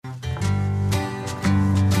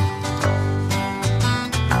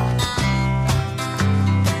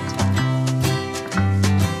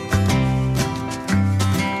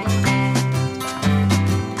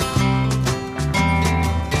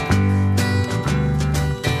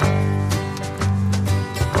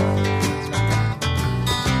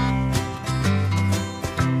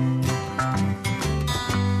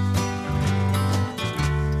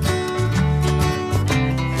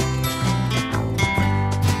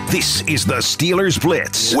This is the Steelers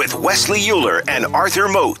Blitz with Wesley Euler and Arthur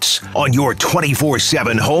Moats on your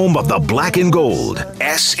 24/7 home of the black and gold,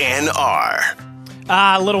 SNR.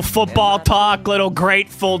 Little football talk, little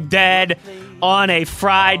Grateful Dead on a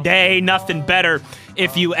Friday. Nothing better,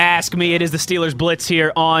 if you ask me. It is the Steelers Blitz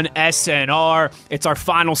here on SNR. It's our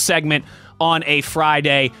final segment on a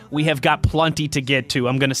Friday. We have got plenty to get to.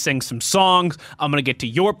 I'm going to sing some songs. I'm going to get to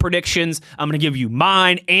your predictions. I'm going to give you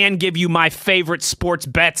mine and give you my favorite sports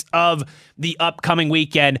bets of the upcoming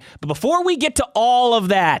weekend. But before we get to all of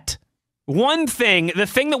that, the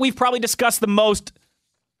thing that we've probably discussed the most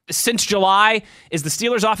since July is the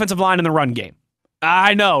Steelers' offensive line in the run game.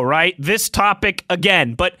 I know, right? This topic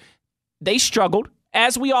again, but they struggled,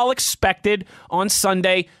 as we all expected, on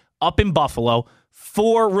Sunday up in Buffalo.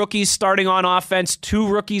 4 rookies starting on offense, 2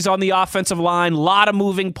 rookies on the offensive line, a lot of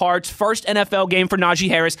moving parts. First NFL game for Najee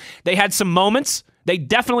Harris. They had some moments. They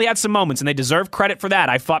definitely had some moments, and they deserve credit for that.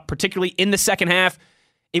 I thought particularly in the second half,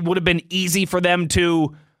 it would have been easy for them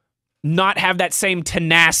to not have that same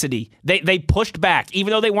tenacity. They pushed back.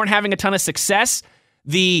 Even though they weren't having a ton of success,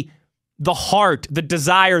 the heart, the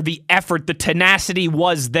desire, the effort, the tenacity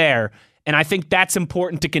was there. And I think that's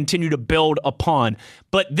important to continue to build upon.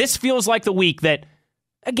 But this feels like the week that,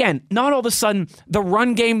 again, not all of a sudden, the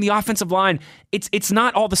run game, the offensive line, it's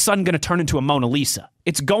not all of a sudden going to turn into a Mona Lisa.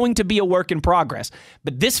 It's going to be a work in progress.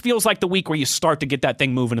 But this feels like the week where you start to get that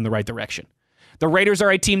thing moving in the right direction. The Raiders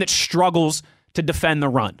are a team that struggles to defend the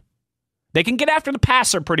run. They can get after the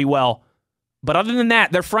passer pretty well, but other than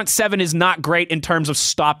that, their front seven is not great in terms of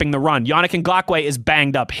stopping the run. Yannick Ngakoue is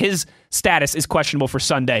banged up. His status is questionable for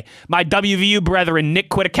Sunday. My WVU brethren,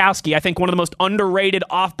 Nick Kwiatkowski, I think one of the most underrated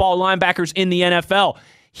off-ball linebackers in the NFL,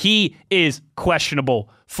 he is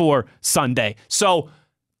questionable for Sunday. So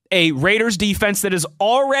a Raiders defense that is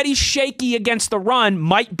already shaky against the run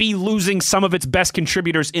might be losing some of its best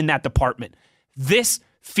contributors in that department. This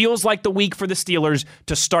feels like the week for the Steelers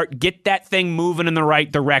to get that thing moving in the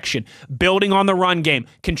right direction, building on the run game,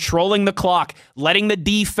 controlling the clock, letting the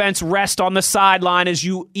defense rest on the sideline as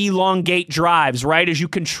you elongate drives, right? As you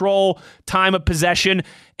control time of possession,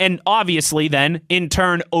 and obviously then, in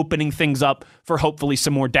turn, opening things up for hopefully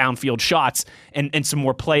some more downfield shots and some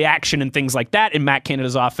more play action and things like that in Matt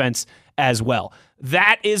Canada's offense as well.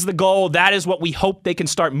 That is the goal. That is what we hope they can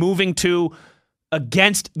start moving to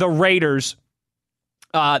against the Raiders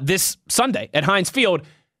this Sunday at Heinz Field.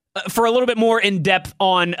 For a little bit more in-depth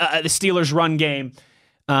on the Steelers' run game,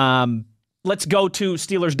 let's go to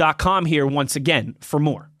Steelers.com here once again for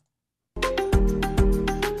more.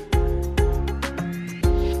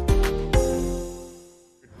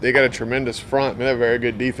 They got a tremendous front. I mean, they have a very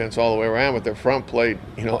good defense all the way around, but their front played,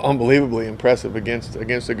 unbelievably impressive against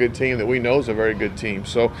a good team that we know is a very good team.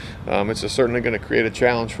 So it's certainly going to create a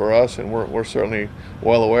challenge for us, and we're certainly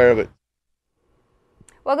well aware of it.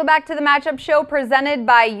 Welcome back to the Matchup Show presented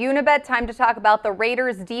by Unibet. Time to talk about the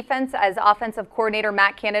Raiders defense, as offensive coordinator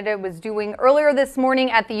Matt Canada was doing earlier this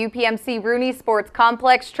morning at the UPMC Rooney Sports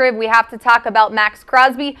Complex. Triv, we have to talk about Max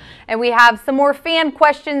Crosby, and we have some more fan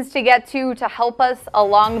questions to get to help us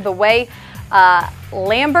along the way.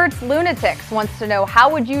 Lambert's Lunatics wants to know,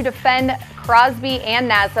 how would you defend Crosby and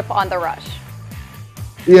Nassib on the rush?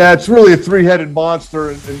 Yeah, it's really a three-headed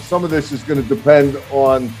monster, and some of this is going to depend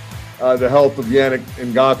on the health of Yannick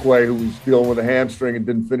Ngakoue, who was dealing with a hamstring and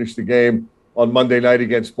didn't finish the game on Monday night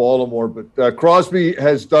against Baltimore. But Crosby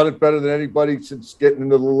has done it better than anybody since getting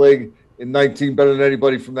into the league in 19, better than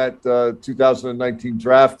anybody from that 2019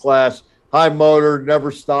 draft class. High motor, never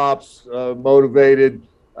stops, motivated,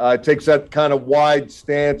 takes that kind of wide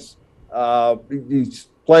stance. He's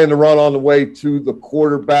playing the run on the way to the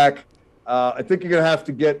quarterback. I think you're going to have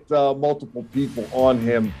to get multiple people on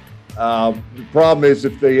him. The problem is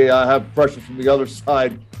if they have pressure from the other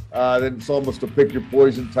side, then it's almost a pick your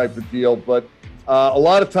poison type of deal. But a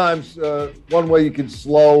lot of times, one way you can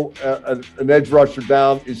slow an edge rusher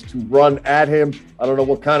down is to run at him. I don't know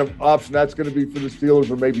what kind of option that's going to be for the Steelers,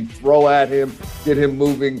 or maybe throw at him, get him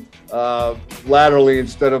moving laterally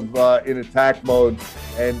instead of in attack mode.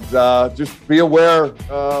 And just be aware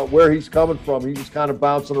where he's coming from. He was kind of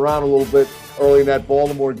bouncing around a little bit early in that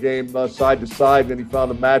Baltimore game, side to side. Then he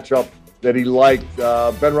found a matchup that he liked.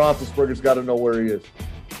 Ben Roethlisberger's got to know where he is.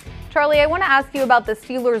 Charlie, I want to ask you about the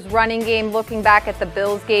Steelers' running game. Looking back at the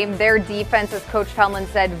Bills game, their defense, as Coach Tomlin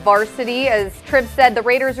said, varsity. As Tripp said, the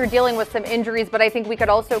Raiders are dealing with some injuries, but I think we could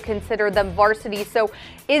also consider them varsity. So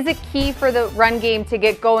is it key for the run game to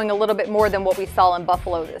get going a little bit more than what we saw in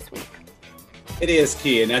Buffalo this week? It is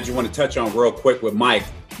key, and I just want to touch on real quick with Mike.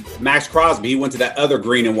 Max Crosby, he went to that other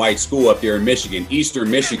green and white school up there in Michigan, Eastern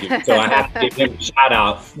Michigan. So I have to give him a shout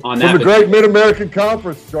out on that. From the great Mid-American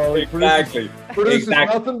Conference, Charlie. Exactly. Produces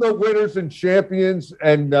nothing but winners and champions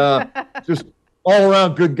and just all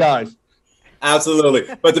around good guys.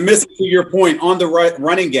 Absolutely. But to your point on the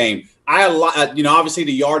running game, obviously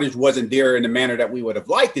the yardage wasn't there in the manner that we would have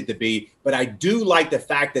liked it to be, but I do like the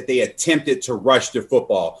fact that they attempted to rush the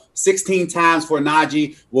football 16 times for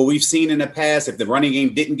Najee. What we've seen in the past, if the running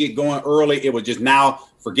game didn't get going early, it was just now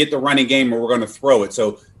forget the running game or we're going to throw it.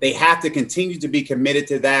 So they have to continue to be committed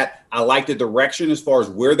to that. I like the direction as far as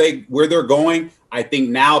where they're going. I think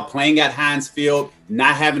now playing at Heinz Field,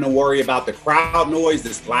 not having to worry about the crowd noise,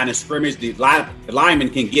 this line of scrimmage, the linemen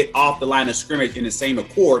can get off the line of scrimmage in the same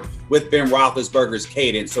accord with Ben Roethlisberger's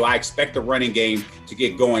cadence. So I expect the running game to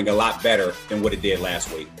get going a lot better than what it did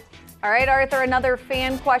last week. All right, Arthur, another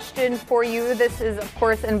fan question for you. This is, of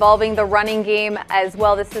course, involving the running game as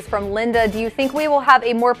well. This is from Linda. Do you think we will have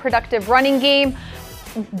a more productive running game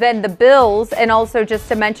than the Bills? And also just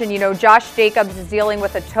to mention, Josh Jacobs is dealing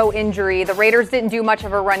with a toe injury. The Raiders didn't do much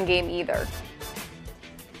of a run game either.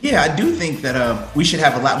 Yeah, I do think that we should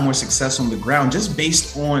have a lot more success on the ground just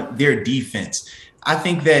based on their defense. I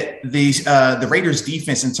think that the Raiders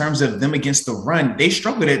defense, in terms of them against the run, they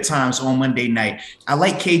struggled at times on Monday night. I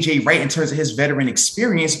like KJ Wright in terms of his veteran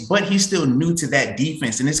experience, but he's still new to that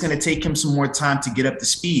defense, and it's going to take him some more time to get up to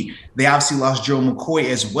speed. They obviously lost Joe McCoy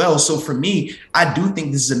as well. So for me, I do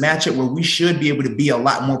think this is a matchup where we should be able to be a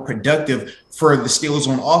lot more productive for the Steelers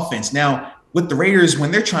on offense. Now, with the Raiders,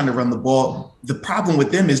 when they're trying to run the ball, the problem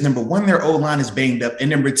with them is, number one, their O-line is banged up. And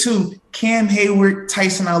number two, Cam Hayward,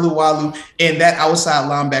 Tyson Alualu, and that outside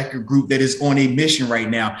linebacker group that is on a mission right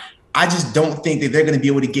now. I just don't think that they're going to be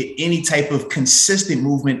able to get any type of consistent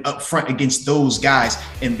movement up front against those guys.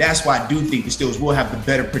 And that's why I do think the Steelers will have the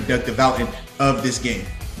better productive outing of this game.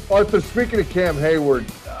 Arthur, speaking of Cam Hayward,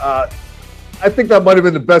 I think that might have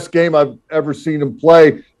been the best game I've ever seen him play.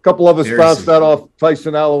 A couple of us bounced that off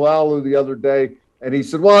Tyson Alualu the other day, and he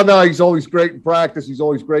said, well, no, he's always great in practice. He's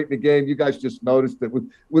always great in the game. You guys just noticed it.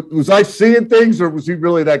 Was I seeing things, or was he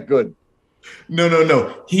really that good?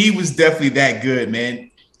 No. He was definitely that good, man.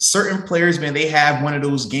 Certain players, man, they have one of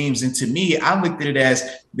those games. And to me, I looked at it as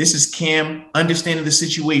this is Cam understanding the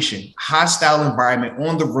situation, hostile environment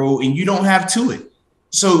on the road, and you don't have to it.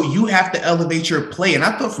 So you have to elevate your play. And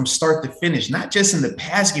I thought from start to finish, not just in the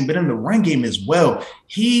pass game, but in the run game as well,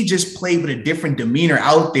 he just played with a different demeanor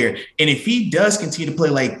out there. And if he does continue to play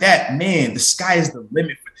like that, man, the sky is the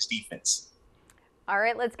limit for this defense. All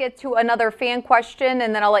right, let's get to another fan question,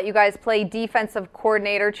 and then I'll let you guys play defensive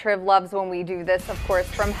coordinator. Triv loves when we do this, of course.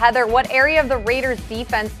 From Heather, what area of the Raiders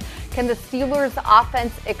defense can the Steelers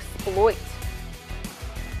offense exploit?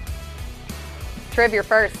 Triv, you're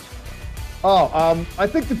first. I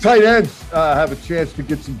think the tight ends have a chance to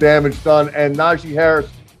get some damage done, and Najee Harris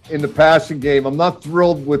in the passing game. I'm not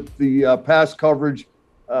thrilled with the pass coverage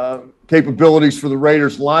capabilities for the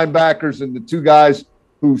Raiders linebackers, and the two guys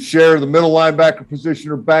who share the middle linebacker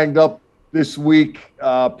position are banged up this week.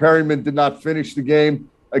 Perryman did not finish the game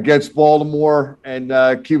against Baltimore, and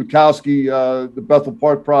Kwiatkowski, the Bethel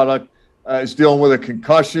Park product, is dealing with a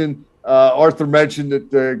concussion. Arthur mentioned that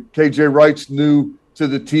KJ Wright's new to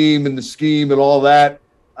the team and the scheme and all that.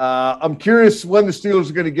 I'm curious when the Steelers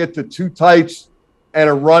are going to get to two tights and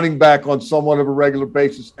a running back on somewhat of a regular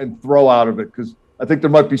basis and throw out of it, because I think there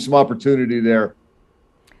might be some opportunity there.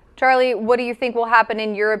 Charlie, what do you think will happen,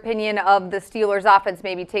 in your opinion, of the Steelers offense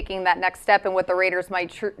maybe taking that next step and what the Raiders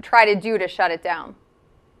might try to do to shut it down?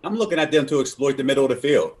 I'm looking at them to exploit the middle of the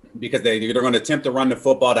field because they're going to attempt to run the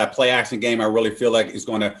football. That play action game, I really feel like is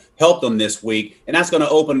going to help them this week. And that's going to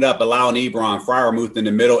open it up, allowing Ebron, Freiermuth in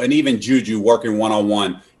the middle, and even Juju working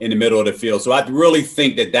one-on-one in the middle of the field. So I really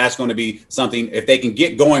think that that's going to be something, if they can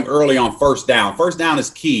get going early on first down. First down is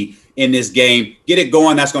key in this game. Get it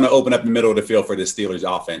going. That's going to open up the middle of the field for the Steelers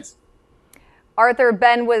offense. Arthur,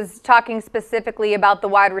 Ben was talking specifically about the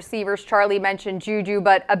wide receivers. Charlie mentioned Juju,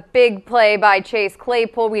 but a big play by Chase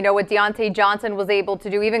Claypool. We know what Deontay Johnson was able to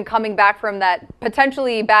do, even coming back from that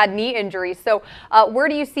potentially bad knee injury. So where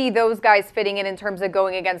do you see those guys fitting in terms of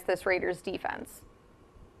going against this Raiders defense?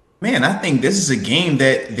 Man, I think this is a game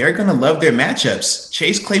that they're going to love their matchups.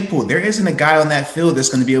 Chase Claypool, there isn't a guy on that field that's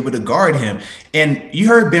going to be able to guard him. And you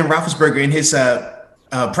heard Ben Roethlisberger in his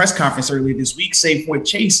press conference earlier this week say for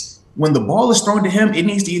Chase, when the ball is thrown to him, it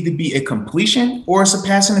needs to either be a completion or it's a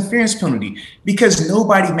pass interference penalty, because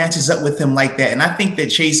nobody matches up with him like that. And I think that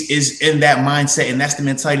Chase is in that mindset, and that's the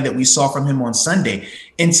mentality that we saw from him on Sunday.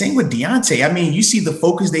 And same with Deontay. I mean, you see the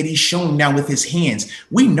focus that he's shown now with his hands.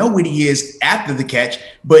 We know what he is after the catch,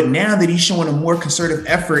 but now that he's showing a more concerted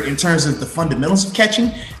effort in terms of the fundamentals of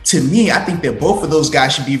catching, to me, I think that both of those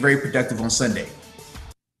guys should be very productive on Sunday.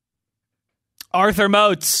 Arthur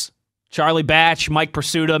Moats, Charlie Batch, Mike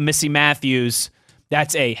Pursuta, Missy Matthews.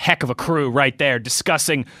 That's a heck of a crew right there,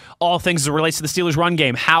 discussing all things as it relates to the Steelers run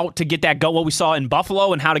game, how to get that go, what we saw in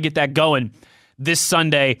Buffalo, and how to get that going this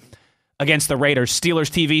Sunday against the Raiders.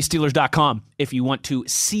 Steelers TV, Steelers.com, if you want to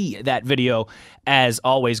see that video. As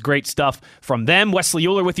always, great stuff from them. Wesley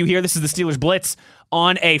Euler with you here. This is the Steelers Blitz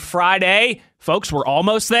on a Friday. Folks, we're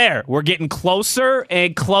almost there. We're getting closer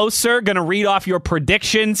and closer. Going to read off your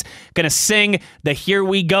predictions. Going to sing the Here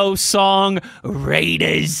We Go song,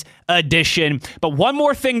 Raiders edition. But one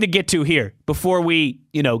more thing to get to here before we,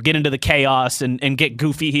 get into the chaos and get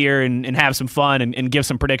goofy here and have some fun and give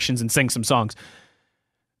some predictions and sing some songs.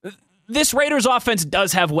 This Raiders offense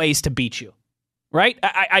does have ways to beat you, right?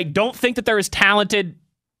 I don't think that they're as talented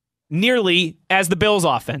nearly as the Bills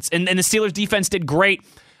offense. And the Steelers defense did great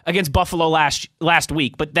against Buffalo last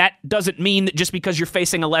week. But that doesn't mean that just because you're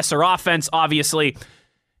facing a lesser offense, obviously,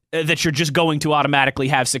 that you're just going to automatically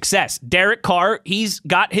have success. Derek Carr, he's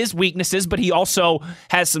got his weaknesses, but he also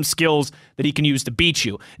has some skills that he can use to beat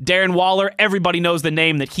you. Darren Waller, everybody knows the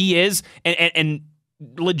name that he is, and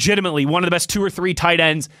legitimately one of the best 2 or 3 tight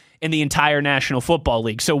ends in the entire National Football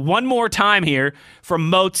League. So one more time here from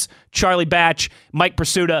Moats, Charlie Batch, Mike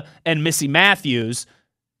Pursuta, and Missy Matthews.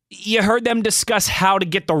 You heard them discuss how to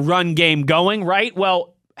get the run game going, right?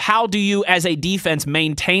 Well, how do you as a defense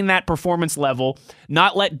maintain that performance level,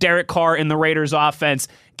 not let Derek Carr in the Raiders offense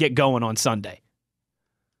get going on Sunday?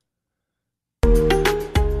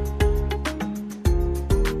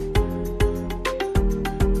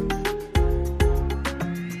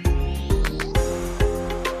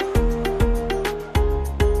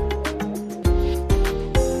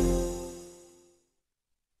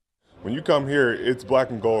 When you come here, it's black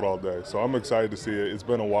and gold all day, so I'm excited to see it. It's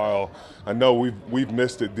been a while. I know we've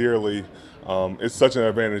missed it dearly. It's such an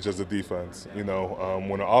advantage as a defense. When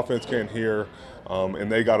an offense can't hear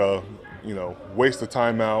and they gotta, waste a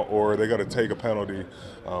timeout or they gotta take a penalty,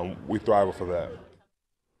 we thrive for that.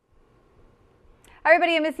 Hi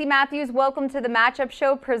everybody, I'm Missy Matthews. Welcome to the Matchup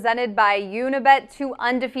Show presented by Unibet. 2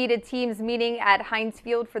 undefeated teams meeting at Heinz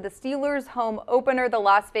Field for the Steelers home opener. The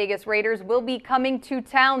Las Vegas Raiders will be coming to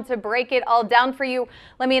town to break it all down for you.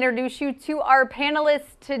 Let me introduce you to our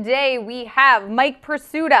panelists today. We have Mike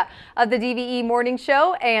Pursuta of the DVE Morning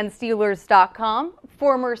Show and Steelers.com.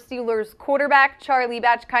 Former Steelers quarterback Charlie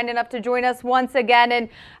Batch, kind enough to join us once again. And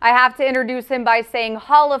I have to introduce him by saying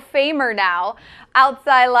Hall of Famer now.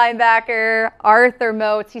 Outside linebacker Arthur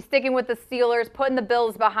Moats. He's sticking with the Steelers, putting the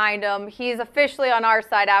Bills behind him. He's officially on our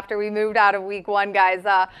side after we moved out of week 1, guys.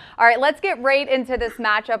 All right, let's get right into this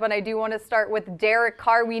matchup, and I do want to start with Derek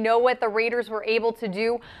Carr. We know what the Raiders were able to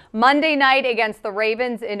do Monday night against the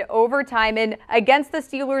Ravens in overtime, and against the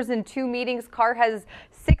Steelers in 2 meetings, Carr has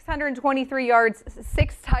 623 yards,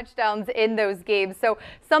 6 touchdowns in those games. So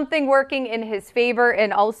something working in his favor.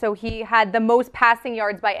 And also he had the most passing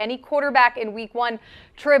yards by any quarterback in week 1.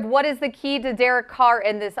 Triv, what is the key to Derek Carr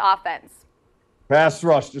in this offense? Pass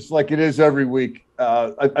rush, just like it is every week.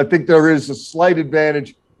 I think there is a slight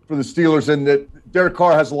advantage for the Steelers in that Derek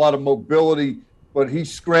Carr has a lot of mobility, but he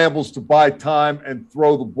scrambles to buy time and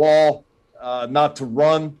throw the ball, not to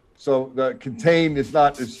run. So the contain is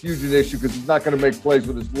not as huge an issue because he's not going to make plays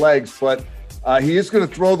with his legs, but he is going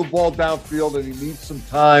to throw the ball downfield, and he needs some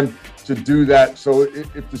time to do that. So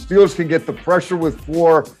if the Steelers can get the pressure with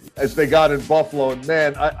 4 as they got in Buffalo, and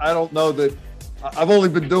man, I don't know that I've only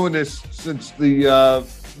been doing this since the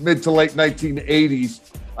mid to late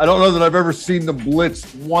 1980s. I don't know that I've ever seen them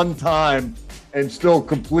blitz one time and still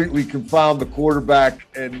completely confound the quarterback.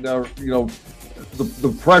 And,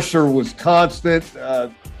 the pressure was constant.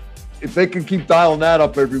 If they can keep dialing that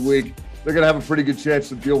up every week, they're going to have a pretty good chance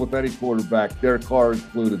to deal with any quarterback, Derek Carr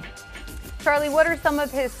included. Charlie, what are some of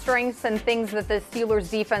his strengths and things that the Steelers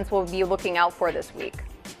defense will be looking out for this week?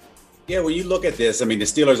 Yeah, when you look at this, the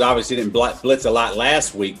Steelers obviously didn't blitz a lot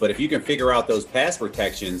last week, but if you can figure out those pass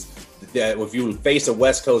protections, that if you face a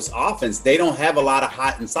West Coast offense, they don't have a lot of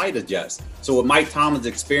hot and sight adjust. So with Mike Tomlin's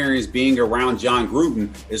experience being around John Gruden,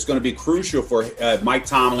 it's going to be crucial for Mike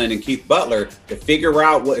Tomlin and Keith Butler to figure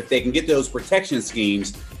out if they can get those protection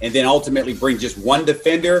schemes and then ultimately bring just one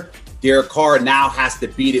defender. Derek Carr now has to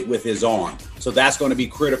beat it with his arm. So that's going to be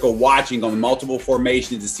critical, watching on multiple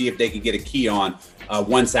formations to see if they can get a key on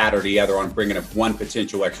one side or the other on bringing up one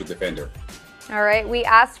potential extra defender. All right, we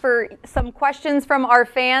asked for some questions from our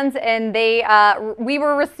fans, and we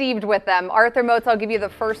were received with them. Arthur Moats, I'll give you the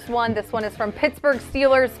first one. This one is from Pittsburgh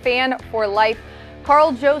Steelers fan for life.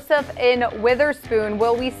 Carl Joseph in Witherspoon,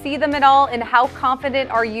 will we see them at all, and how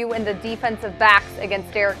confident are you in the defensive backs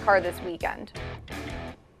against Derek Carr this weekend?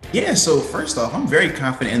 Yeah, so first off, I'm very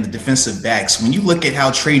confident in the defensive backs. When you look at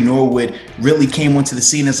how Trey Norwood really came onto the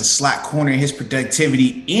scene as a slot corner, his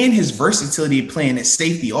productivity and his versatility playing at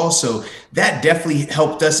safety also, that definitely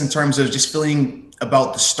helped us in terms of just feeling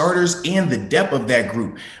about the starters and the depth of that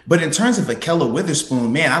group. But in terms of Ahkello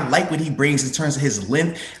Witherspoon, man, I like what he brings in terms of his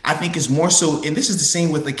length. I think it's more so, and this is the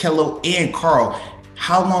same with Ahkello and Carl,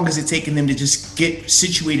 how long is it taking them to just get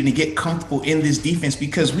situated and get comfortable in this defense?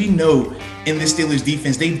 Because we know in this Steelers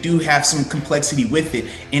defense, they do have some complexity with it.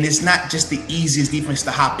 And it's not just the easiest defense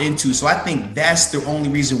to hop into. So I think that's the only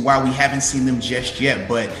reason why we haven't seen them just yet.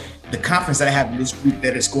 But the confidence that I have in this group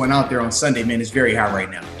that is going out there on Sunday, man, is very high right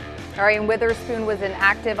now. All right, and Witherspoon was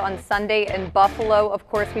inactive on Sunday in Buffalo. Of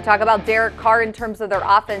course, we talk about Derek Carr in terms of their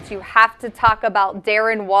offense. You have to talk about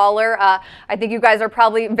Darren Waller. I think you guys are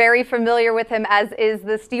probably very familiar with him, as is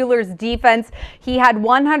the Steelers defense. He had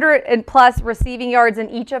 100+ receiving yards in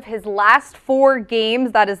each of his last 4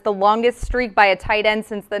 games. That is the longest streak by a tight end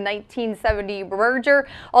since the 1970 merger.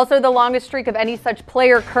 Also the longest streak of any such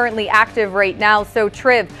player currently active right now. So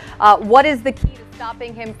Triv, what is the key to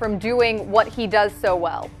stopping him from doing what he does so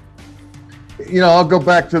well? I'll go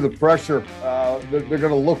back to the pressure. They're going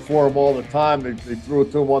to look for him all the time. They threw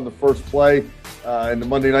it to him on the first play in the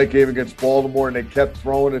Monday night game against Baltimore, and they kept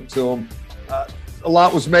throwing it to him. A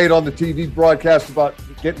lot was made on the TV broadcast about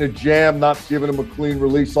getting a jam, not giving him a clean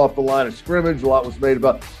release off the line of scrimmage. A lot was made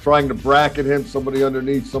about trying to bracket him, somebody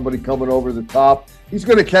underneath, somebody coming over the top. He's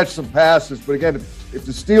going to catch some passes, but again, if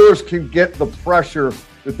the Steelers can get the pressure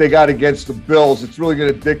that they got against the Bills, it's really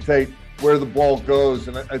going to dictate where the ball goes.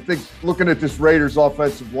 And I think looking at this Raiders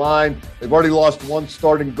offensive line, they've already lost one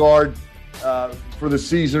starting guard for the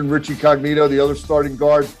season. Richie Cognito, the other starting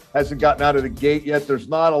guard, hasn't gotten out of the gate yet. There's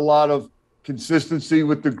not a lot of consistency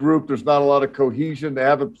with the group. There's not a lot of cohesion. They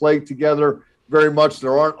haven't played together very much.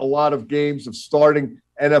 There aren't a lot of games of starting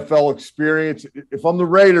NFL experience. If I'm the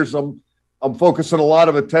Raiders, I'm focusing a lot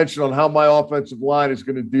of attention on how my offensive line is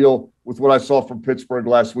going to deal with what I saw from Pittsburgh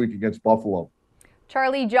last week against Buffalo.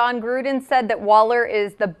 Charlie, John Gruden said that Waller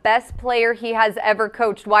is the best player he has ever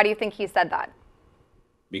coached. Why do you think he said that?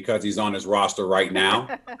 Because he's on his roster right now.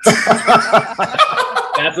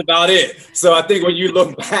 That's about it. So I think when you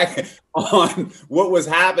look back on what was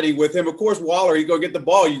happening with him, of course, Waller, he's going to get the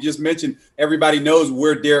ball. You just mentioned everybody knows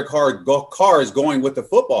where Derek Carr is going with the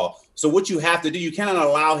football. So what you have to do, you cannot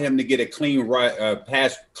allow him to get a clean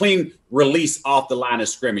clean release off the line of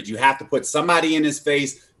scrimmage. You have to put somebody in his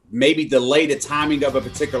face, maybe delay the timing of a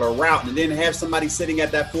particular route, and then have somebody sitting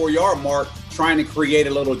at that 4-yard mark trying to create a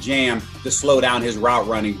little jam to slow down his route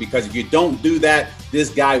running. Because if you don't do that, this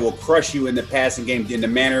guy will crush you in the passing game in the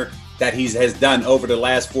manner that he has done over the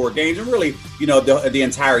last 4 games and really, the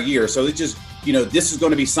entire year. So it's just, this is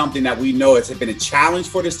going to be something that we know it's been a challenge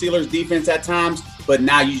for the Steelers defense at times, but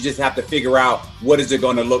now you just have to figure out what is it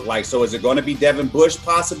going to look like. So is it going to be Devin Bush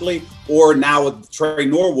possibly, or now with Trey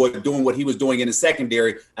Norwood doing what he was doing in the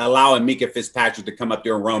secondary, allowing Minkah Fitzpatrick to come up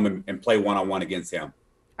there and roam and play one-on-one against him?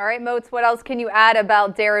 All right, Moats, what else can you add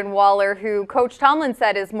about Darren Waller, who Coach Tomlin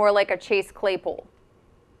said is more like a Chase Claypool?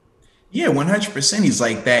 Yeah, 100% he's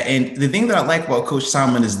like that. And the thing that I like about Coach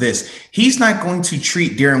Tomlin is this. He's not going to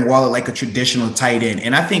treat Darren Waller like a traditional tight end.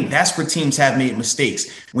 And I think that's where teams have made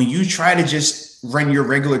mistakes. When you try to just run your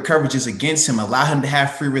regular coverages against him, allow him to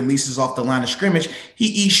have free releases off the line of scrimmage, he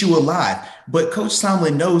eats you alive. But Coach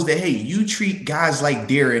Tomlin knows that, hey, you treat guys like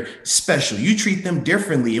Darren special. You treat them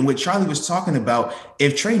differently. And what Charlie was talking about,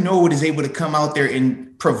 if Trey Norwood is able to come out there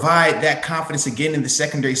and provide that confidence again in the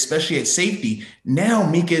secondary, especially at safety, now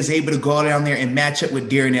Minkah is able to go down there and match up with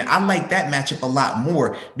Darren. And I like that matchup a lot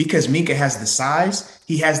more because Minkah has the size,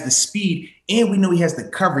 he has the speed, and we know he has the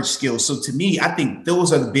coverage skills. So to me, I think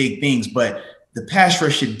those are the big things. But the pass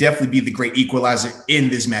rush should definitely be the great equalizer in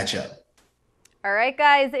this matchup. All right,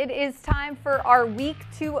 guys, it is time for our Week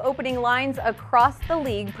 2 opening lines across the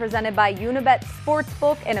league, presented by Unibet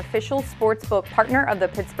Sportsbook, an official sportsbook partner of the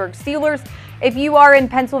Pittsburgh Steelers. If you are in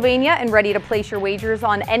Pennsylvania and ready to place your wagers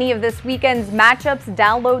on any of this weekend's matchups,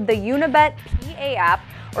 download the Unibet PA app,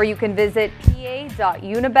 or you can visit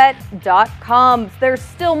pa.unibet.com. There's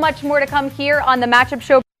still much more to come here on the Matchup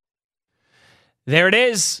Show. There it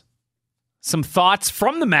is. Some thoughts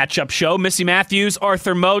from the Matchup Show. Missy Matthews,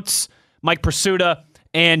 Arthur Moats, Mike Pursuta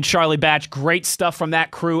and Charlie Batch. Great stuff from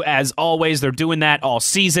that crew as always. They're doing that all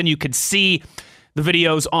season. You can see the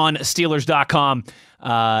videos on Steelers.com.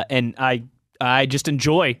 And I just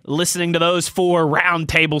enjoy listening to those four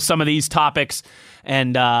roundtable some of these topics.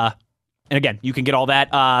 And again, you can get all that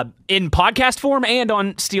in podcast form and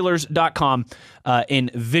on Steelers.com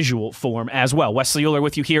in visual form as well. Wesley Euler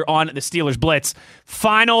with you here on the Steelers Blitz.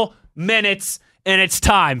 Final minutes, and it's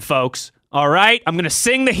time, folks. All right, I'm going to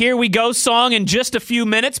sing the Here We Go song in just a few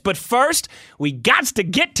minutes, but first, we got to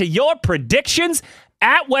get to your predictions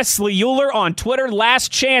at Wesley Euler on Twitter. Last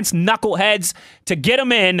chance, knuckleheads, to get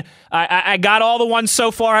them in. I got all the ones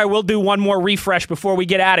so far. I will do one more refresh before we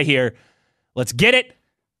get out of here. Let's get it.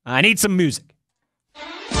 I need some music.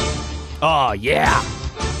 Oh, yeah.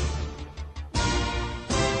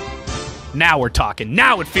 Now we're talking.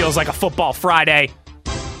 Now it feels like a football Friday.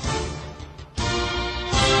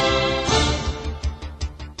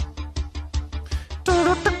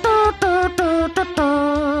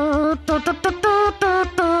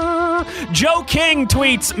 Joe King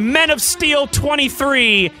tweets, Men of Steel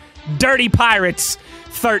 23, Dirty Pirates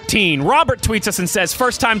 13. Robert tweets us and says,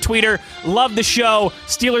 first-time tweeter, love the show.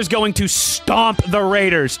 Steelers going to stomp the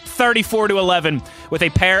Raiders 34-11 with a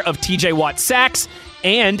pair of TJ Watt sacks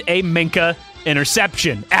and a Minka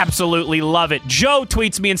interception. Absolutely love it. Joe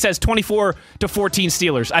tweets me and says 24-14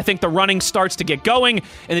 Steelers. I think the running starts to get going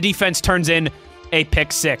and the defense turns in a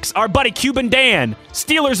pick six. Our buddy Cuban Dan,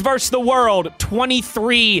 Steelers versus the world,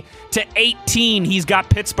 23-18. He's got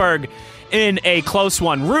Pittsburgh in a close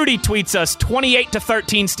one. Rudy tweets us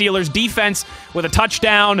 28-13 Steelers defense with a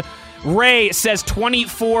touchdown. Ray says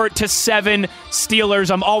 24-7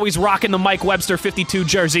 Steelers. I'm always rocking the Mike Webster 52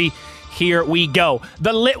 jersey. Here we go.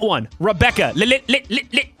 The lit one, Rebecca. Lit.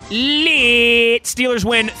 Steelers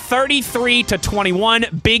win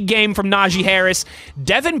 33-21. Big game from Najee Harris.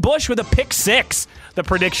 Devin Bush with a pick six. The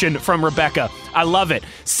prediction from Rebecca. I love it.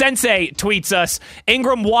 Sensei tweets us,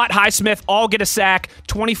 Ingram, Watt, Highsmith all get a sack,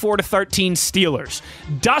 24-13 Steelers.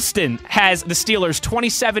 Dustin has the Steelers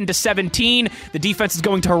 27-17. The defense is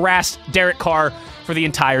going to harass Derek Carr for the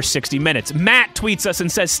entire 60 minutes. Matt tweets us and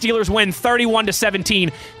says Steelers win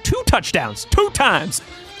 31-17. 2 touchdowns, 2 times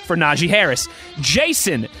for Najee Harris.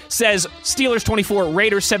 Jason says Steelers 24,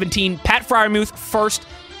 Raiders 17. Pat Freiermuth first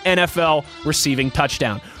NFL receiving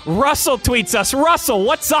touchdown. Russell tweets us. Russell,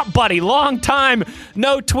 what's up, buddy? Long time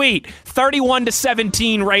no tweet.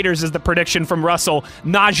 31-17 Raiders is the prediction from Russell.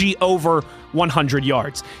 Najee over 100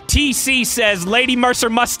 yards. TC says Lady Mercer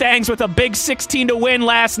Mustangs with a big 16 win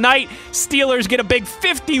last night. Steelers get a big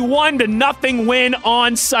 51-0 win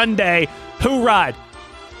on Sunday. Hoorah!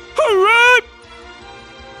 Hoorah!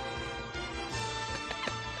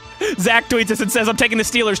 Zach tweets us and says, I'm taking the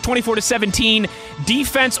Steelers 24-17,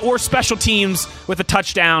 defense or special teams with a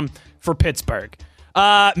touchdown for Pittsburgh.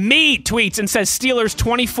 Me tweets and says Steelers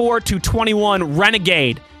 24-21,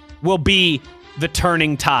 Renegade will be the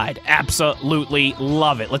turning tide. Absolutely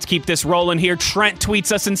love it. Let's keep this rolling here. Trent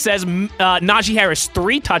tweets us and says Najee Harris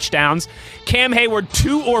 3 touchdowns, Cam Hayward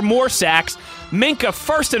 2 or more sacks, Minka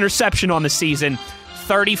first interception on the season,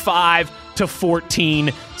 35-14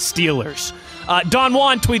 Steelers. Don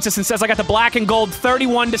Juan tweets us and says, I got the black and gold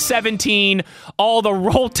 31-17. All the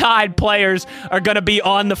Roll Tide players are going to be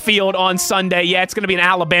on the field on Sunday. Yeah, it's going to be an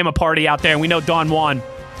Alabama party out there, and we know Don Juan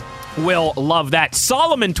will love that.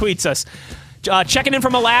 Solomon tweets us, checking in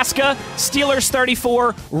from Alaska, Steelers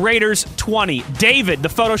 34, Raiders 20. David, the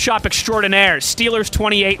Photoshop extraordinaire, Steelers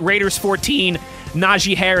 28, Raiders 14.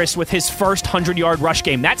 Najee Harris with his first 100-yard rush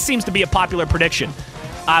game. That seems to be a popular prediction.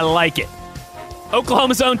 I like it.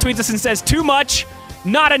 Oklahoma Zone tweets us and says, too much,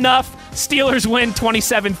 not enough. Steelers win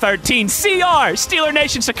 27-13. CR, Steeler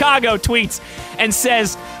Nation Chicago tweets and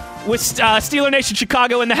says, with Steeler Nation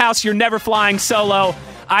Chicago in the house, you're never flying solo.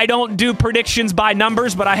 I don't do predictions by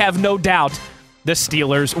numbers, but I have no doubt the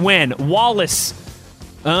Steelers win. Wallace,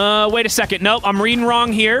 wait a second. Nope, I'm reading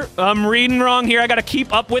wrong here. I got to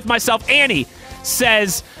keep up with myself. Annie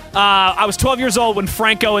says, I was 12 years old when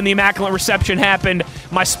Franco and the Immaculate Reception happened.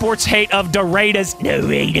 My sports hate of the Raiders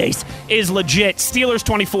is legit. Steelers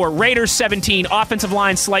 24, Raiders 17. Offensive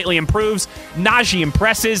line slightly improves. Najee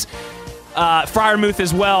impresses. Freiermuth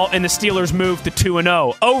as well, and the Steelers move to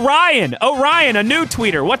 2-0. Orion, a new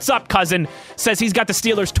tweeter. What's up, cousin? Says he's got the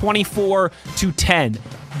Steelers 24-10.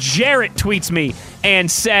 Jarrett tweets me and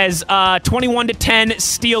says 21-10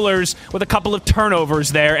 Steelers with a couple of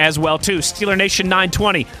turnovers there as well, too. Steeler Nation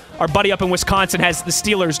 920. Our buddy up in Wisconsin has the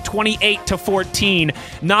Steelers 28-14.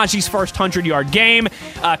 Najee's first 100-yard game.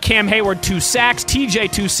 Cam Hayward 2 sacks.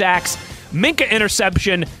 TJ 2 sacks. Minka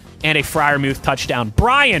interception. and a Freiermuth touchdown.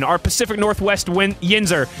 Brian, our Pacific Northwest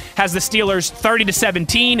Yinzer, has the Steelers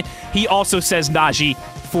 30-17. He also says Najee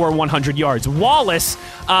for 100 yards. Wallace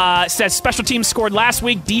says special teams scored last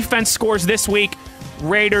week, defense scores this week.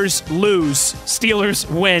 Raiders lose. Steelers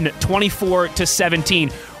win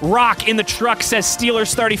 24-17. Rock in the truck says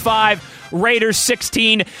Steelers 35, Raiders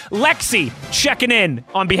 16. Lexi checking in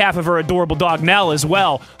on behalf of her adorable dog Nell as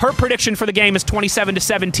well. Her prediction for the game is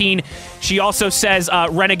 27-17. She also says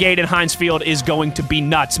Renegade in Heinz Field is going to be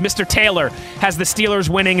nuts. Mr. Taylor has the Steelers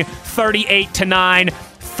winning 38-9.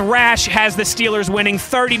 Thrash has the Steelers winning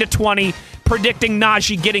 30-20, predicting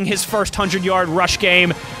Najee getting his first 100-yard rush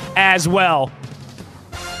game as well.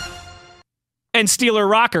 And Steeler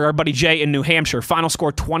Rocker, our buddy Jay in New Hampshire. Final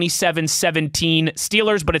score 27-17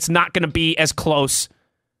 Steelers, but it's not going to be as close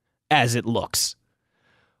as it looks.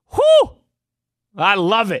 Whew! I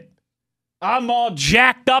love it. I'm all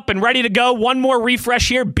jacked up and ready to go. One more refresh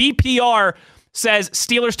here. BPR says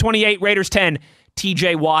Steelers 28, Raiders 10.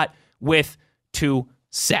 TJ Watt with 2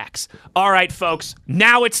 sacks. All right, folks.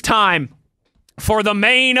 Now it's time for the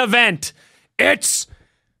main event. It's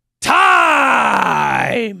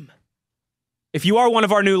time! If you are one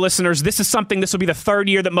of our new listeners, this will be the 3rd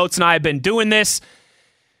year that Moats and I have been doing this.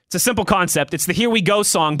 It's a simple concept. It's the Here We Go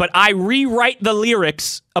song, but I rewrite the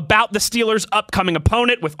lyrics about the Steelers' upcoming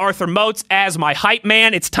opponent with Arthur Moats as my hype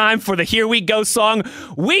man. It's time for the Here We Go song,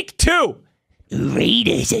 Week 2,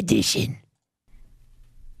 Raiders edition.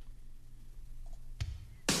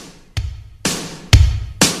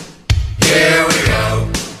 Here we go.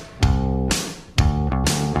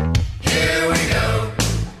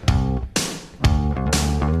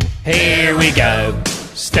 Here we go,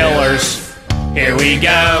 Steelers, here we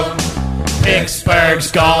go.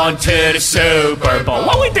 Pittsburgh's gone to the Super Bowl.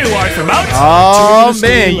 What we do, Arthur Moats? Oh,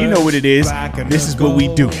 man, you know what it is. This is what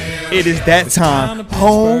we do. It is that time.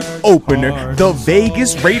 Home opener. The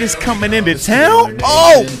Vegas Raiders coming into town.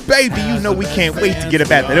 Oh, baby, you know we can't wait to get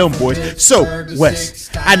up after them, boys. So,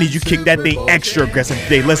 Wes, I need you to kick that thing extra aggressive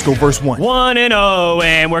today. Let's go, verse 1. 1-0,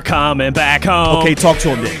 and we're coming back home. Okay, talk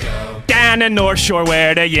to him then. Down the North Shore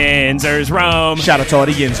where the Yinzers roam. Shout out to all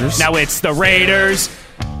the Yinzers. Now it's the Raiders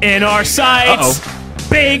in our sights.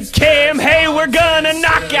 Big Cam, hey, we're gonna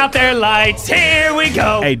knock out their lights. Here we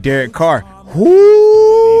go. Hey, Derek Carr.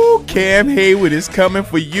 Whoo, Cam Hayward is coming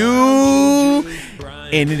for you.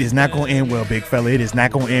 And it is not going to end well, big fella. It is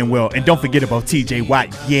not going to end well. And don't forget about TJ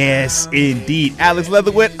Watt. Yes, indeed. Alex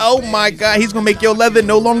Leatherwood. Oh, my God. He's going to make your leather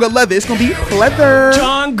no longer leather. It's going to be pleather.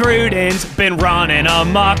 John Gruden's been running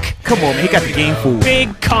amok. Come on, man. He got the game fool.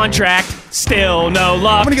 Big contract. Still no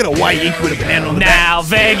luck. I'm going to get a white ink with a banana on the Now back.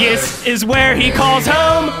 Vegas is where he calls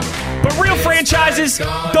home. But real franchises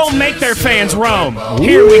don't make their fans roam.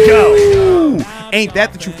 Here we go. Ain't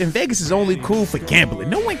that the truth? And Vegas is only cool for gambling.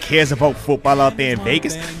 No one cares about football out there in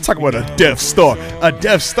Vegas. Talk about a Death Star. A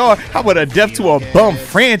Death Star? How about a death to a bum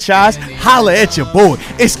franchise? Holla at your boy.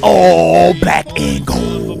 It's all black and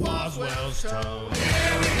gold.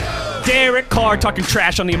 Derek Carr talking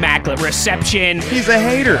trash on the Immaculate Reception. He's a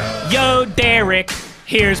hater. Yo, Derek,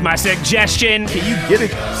 here's my suggestion. Can you get a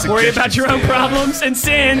suggestion? Worry about your own problems in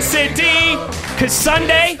Sin City. Because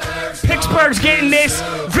Sunday, Pittsburgh's getting this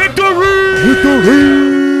victory.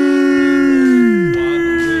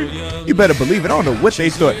 You better believe it. I don't know what they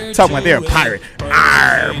thought. Talking about they're a pirate.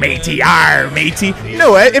 Arr, matey, arr, matey. You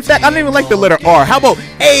know what? In fact, I don't even like the letter R. How about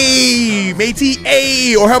A, matey,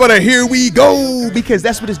 A? Or how about a here we go? Because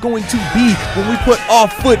that's what it's going to be when we put our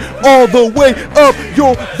foot all the way up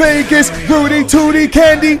your Vegas Rudy Tooty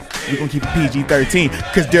Candy. We're going to keep it PG-13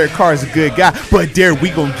 because Derek Carr is a good guy. But there we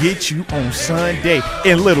going to get you on Sunday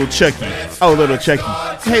in Little Chucky. Oh, Little Chucky.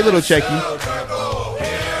 Hey, Little Chucky.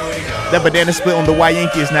 That banana split on the Y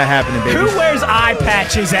Yankee is not happening, baby. Who wears eye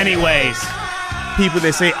patches anyways? People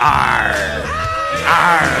that say, arr,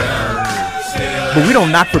 arr. But we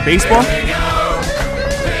don't knock for baseball.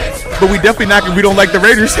 But we definitely knock if we don't like the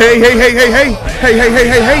Raiders. Hey, hey, hey, hey, hey. Hey, hey, hey,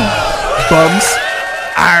 hey, hey. Bums.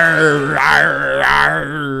 Arr, arr,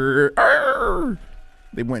 arr, arr.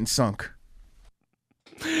 They went and sunk.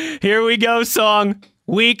 Here we go, song.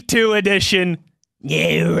 Week 2 edition.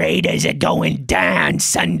 Yeah, Raiders are going down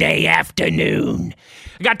Sunday afternoon.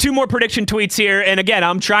 I got 2 more prediction tweets here, and again,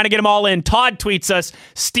 I'm trying to get them all in. Todd tweets us,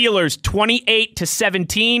 Steelers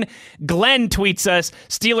 28-17. Glenn tweets us,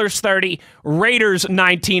 Steelers 30, Raiders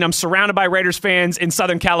 19. I'm surrounded by Raiders fans in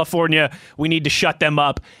Southern California. We need to shut them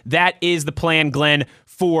up. That is the plan, Glenn,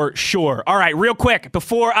 for sure. All right, real quick,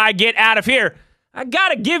 before I get out of here, I got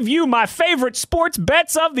to give you my favorite sports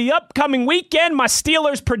bets of the upcoming weekend, my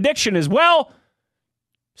Steelers prediction as well.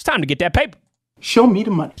 It's time to get that paper. Show me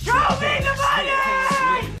the money. Show me the money!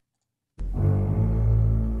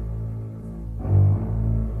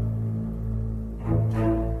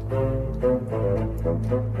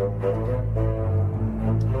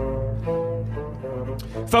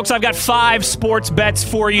 Folks, I've got 5 sports bets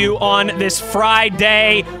for you on this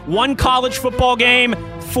Friday. 1 college football game,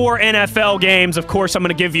 4 NFL games. Of course, I'm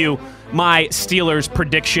going to give you my Steelers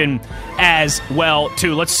prediction as well,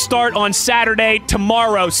 too. Let's start on Saturday.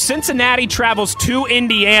 Tomorrow, Cincinnati travels to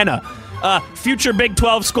Indiana, a future Big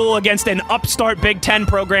 12 school against an upstart Big 10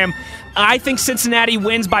 program. I think Cincinnati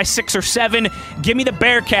wins by 6 or 7. Give me the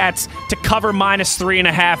Bearcats to cover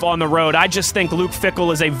 -3.5 on the road. I just think Luke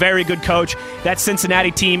Fickell is a very good coach. That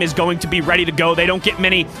Cincinnati team is going to be ready to go. They don't get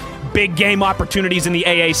many big game opportunities in the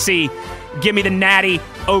AAC. Give me the Natty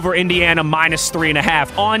over Indiana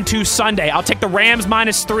 -3.5. On to Sunday. I'll take the Rams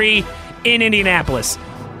 -3 in Indianapolis.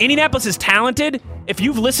 Indianapolis is talented. If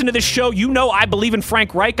you've listened to this show, you know I believe in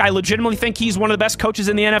Frank Reich. I legitimately think he's one of the best coaches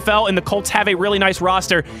in the NFL, and the Colts have a really nice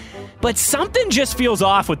roster. But something just feels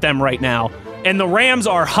off with them right now. And the Rams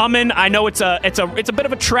are humming. I know it's a bit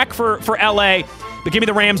of a trek for LA, but give me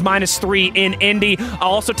the Rams -3 in Indy. I'll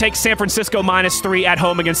also take San Francisco -3 at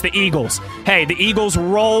home against the Eagles. Hey, the Eagles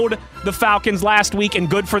rolled the Falcons last week, and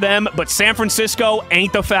good for them, but San Francisco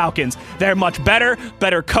ain't the Falcons. They're much better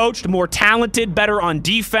coached, more talented, better on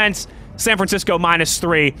defense. San Francisco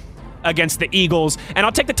 -3 against the Eagles. And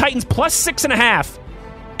I'll take the Titans +6.5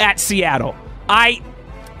 at Seattle.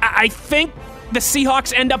 I think the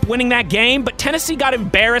Seahawks end up winning that game, but Tennessee got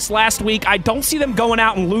embarrassed last week. I don't see them going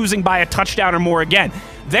out and losing by a touchdown or more again.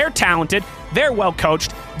 They're talented. They're well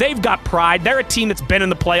coached. They've got pride. They're a team that's been in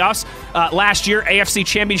the playoffs last year, AFC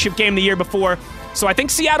Championship game the year before. So I think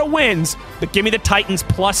Seattle wins, but give me the Titans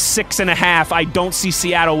 +6.5. I don't see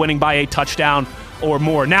Seattle winning by a touchdown or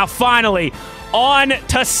more. Now, finally, on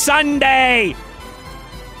to Sunday.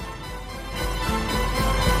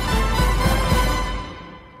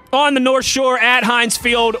 On the North Shore at Heinz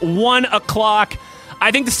Field, 1 o'clock.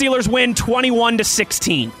 I think the Steelers win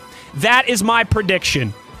 21-16. That is my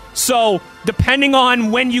prediction. So, depending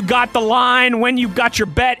on when you got the line, when you got your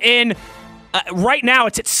bet in, right now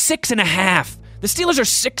it's at 6.5. The Steelers are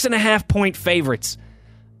 6.5-point favorites.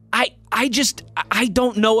 I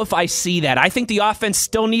don't know if I see that. I think the offense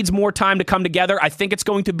still needs more time to come together. I think it's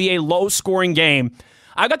going to be a low-scoring game.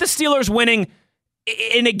 I got the Steelers winning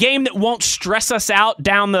in a game that won't stress us out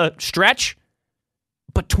down the stretch,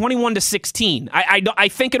 but 21-16. I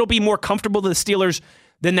think it'll be more comfortable to the Steelers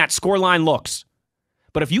than that scoreline looks.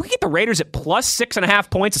 But if you can get the Raiders at +6.5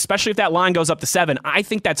 points, especially if that line goes up to 7, I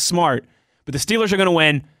think that's smart. But the Steelers are going to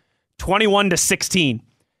win 21-16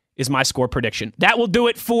 is my score prediction. That will do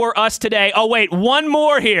it for us today. Oh, wait, one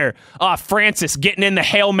more here. Francis getting in the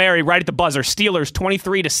Hail Mary right at the buzzer. Steelers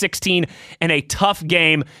 23-16 in a tough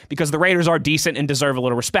game because the Raiders are decent and deserve a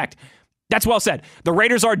little respect. That's well said. The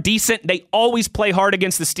Raiders are decent. They always play hard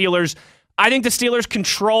against the Steelers. I think the Steelers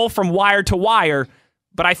control from wire to wire,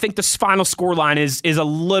 but I think the final scoreline is a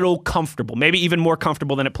little comfortable, maybe even more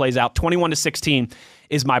comfortable than it plays out. 21-16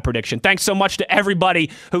 is my prediction. Thanks so much to everybody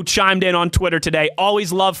who chimed in on Twitter today.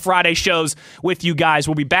 Always love Friday shows with you guys.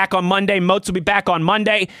 We'll be back on Monday. Moats will be back on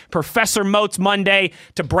Monday. Professor Moats Monday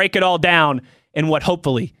to break it all down in what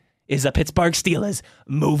hopefully is the Pittsburgh Steelers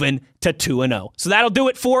moving to 2-0. So that'll do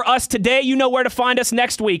it for us today. You know where to find us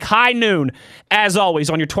next week. High noon, as always,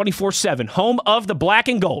 on your 24/7 home of the black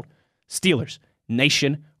and gold, Steelers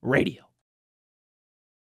Nation Radio.